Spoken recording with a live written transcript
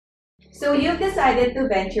So you've decided to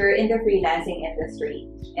venture in the freelancing industry.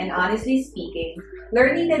 And honestly speaking,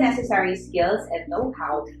 learning the necessary skills and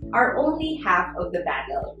know-how are only half of the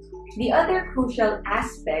battle. The other crucial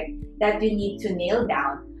aspect that you need to nail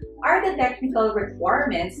down are the technical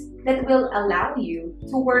requirements that will allow you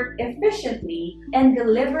to work efficiently and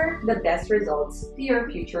deliver the best results to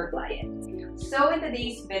your future clients. So in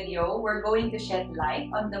today's video, we're going to shed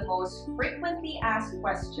light on the most frequently asked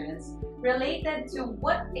questions related to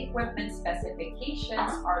what equipment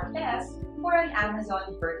specifications are best for an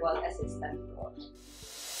Amazon virtual assistant role.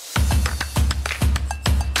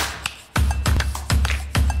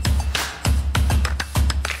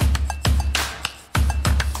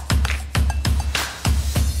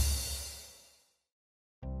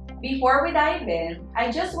 Before we dive in,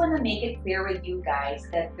 I just want to make it clear with you guys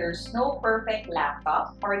that there's no perfect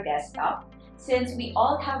laptop or desktop since we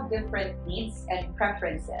all have different needs and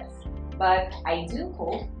preferences. But I do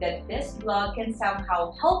hope that this vlog can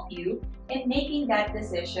somehow help you in making that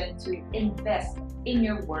decision to invest in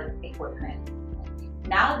your work equipment.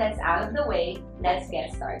 Now that's out of the way, let's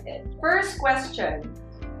get started. First question,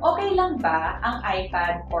 okay lang ba ang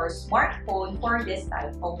iPad or smartphone for this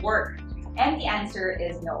type of work? And the answer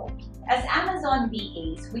is no. As Amazon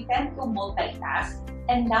VAs, we tend to multitask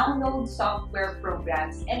and download software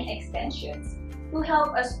programs and extensions to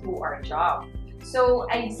help us do our job. So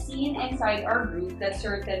I've seen inside our group that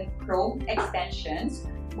certain Chrome extensions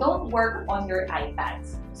don't work on your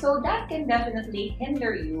iPads. So that can definitely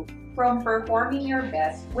hinder you from performing your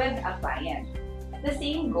best with a client. The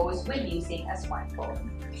same goes with using a smartphone.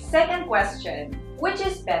 Second question, which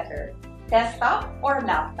is better, desktop or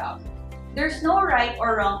laptop? There's no right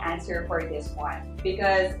or wrong answer for this one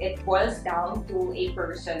because it boils down to a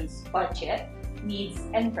person's budget, needs,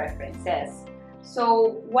 and preferences.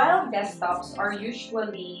 So while desktops are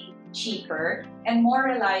usually cheaper and more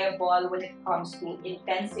reliable when it comes to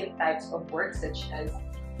intensive types of work such as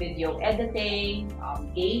video editing,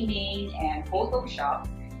 gaming, and Photoshop,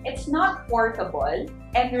 it's not portable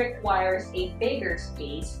and requires a bigger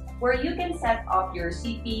space where you can set up your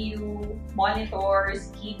CPU,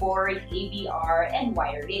 monitors, keyboard, AVR, and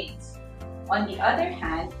wirings. On the other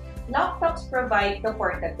hand, laptops provide the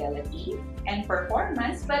portability and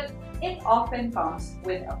performance, but it often comes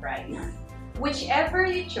with a price. Whichever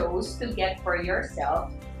you chose to get for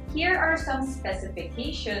yourself, here are some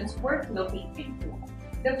specifications worth looking into.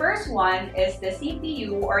 The first one is the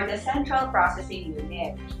CPU or the Central Processing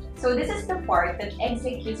Unit. So this is the part that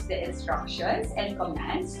executes the instructions and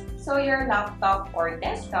commands so your laptop or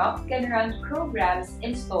desktop can run programs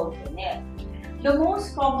installed in it. The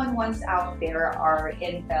most common ones out there are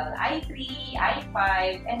Intel i3,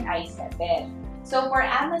 i5, and i7. So for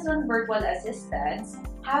Amazon virtual assistants,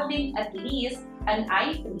 having at least an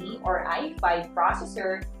i3 or i5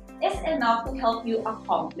 processor is enough to help you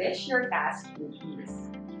accomplish your task with ease.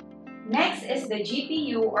 Next is the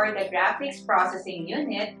GPU or the Graphics Processing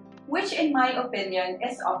Unit, which in my opinion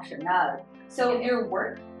is optional. So if your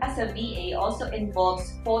work as a VA also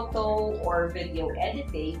involves photo or video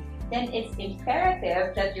editing, then it's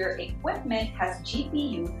imperative that your equipment has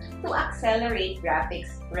GPU to accelerate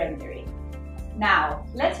graphics rendering. Now,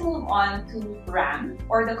 let's move on to RAM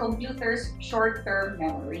or the computer's short-term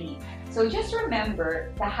memory. So just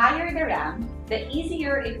remember, the higher the RAM, the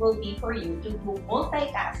easier it will be for you to do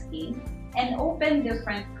multitasking and open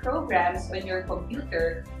different programs on your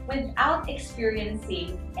computer without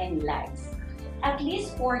experiencing any lags. At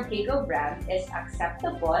least 4 GB of RAM is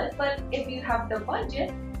acceptable, but if you have the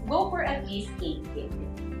budget, go for at least 8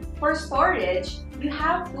 GB. For storage, you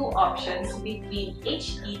have two options between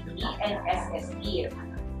HDD and SSD.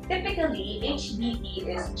 Typically, HDD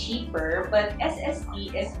is cheaper, but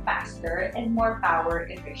SSD is faster and more power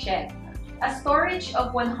efficient. A storage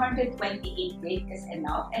of 128 GB is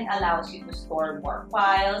enough and allows you to store more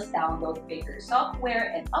files, download bigger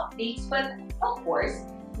software, and updates, but of course,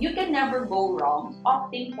 you can never go wrong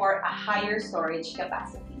opting for a higher storage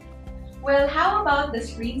capacity. Well, how about the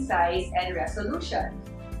screen size and resolution?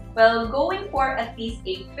 Well, going for at least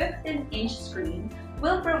a 15-inch screen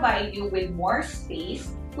will provide you with more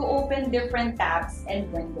space to open different tabs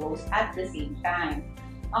and windows at the same time.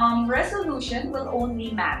 Resolution will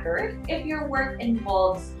only matter if your work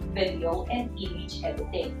involves video and image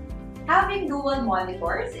editing. Having dual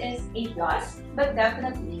monitors is a plus, but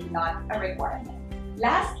definitely not a requirement.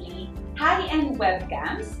 Lastly, high-end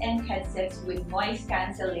webcams and headsets with noise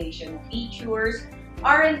cancellation features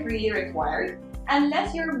aren't really required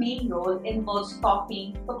unless your main role involves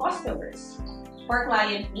talking to customers. For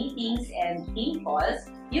client meetings and team calls,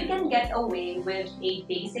 you can get away with a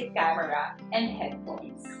basic camera and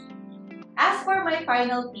headphones. As As for my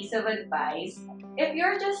final piece of advice, if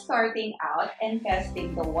you're just starting out and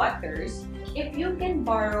testing the waters, if you can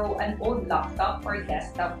borrow an old laptop or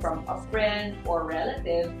desktop from a friend or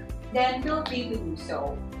relative, then feel free to do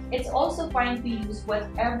so. It's also fine to use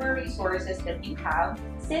whatever resources that you have,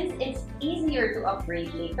 since it's easier to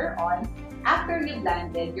upgrade later on after you've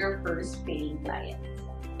landed your first paying client.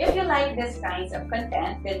 If you like this kinds of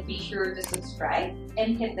content, then be sure to subscribe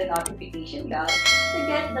and hit the notification bell to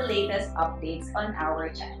get the latest updates on our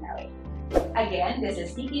channel. Again, this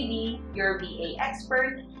is TTV, your VA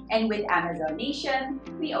expert, and with Amazon Nation,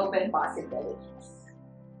 we open possibilities.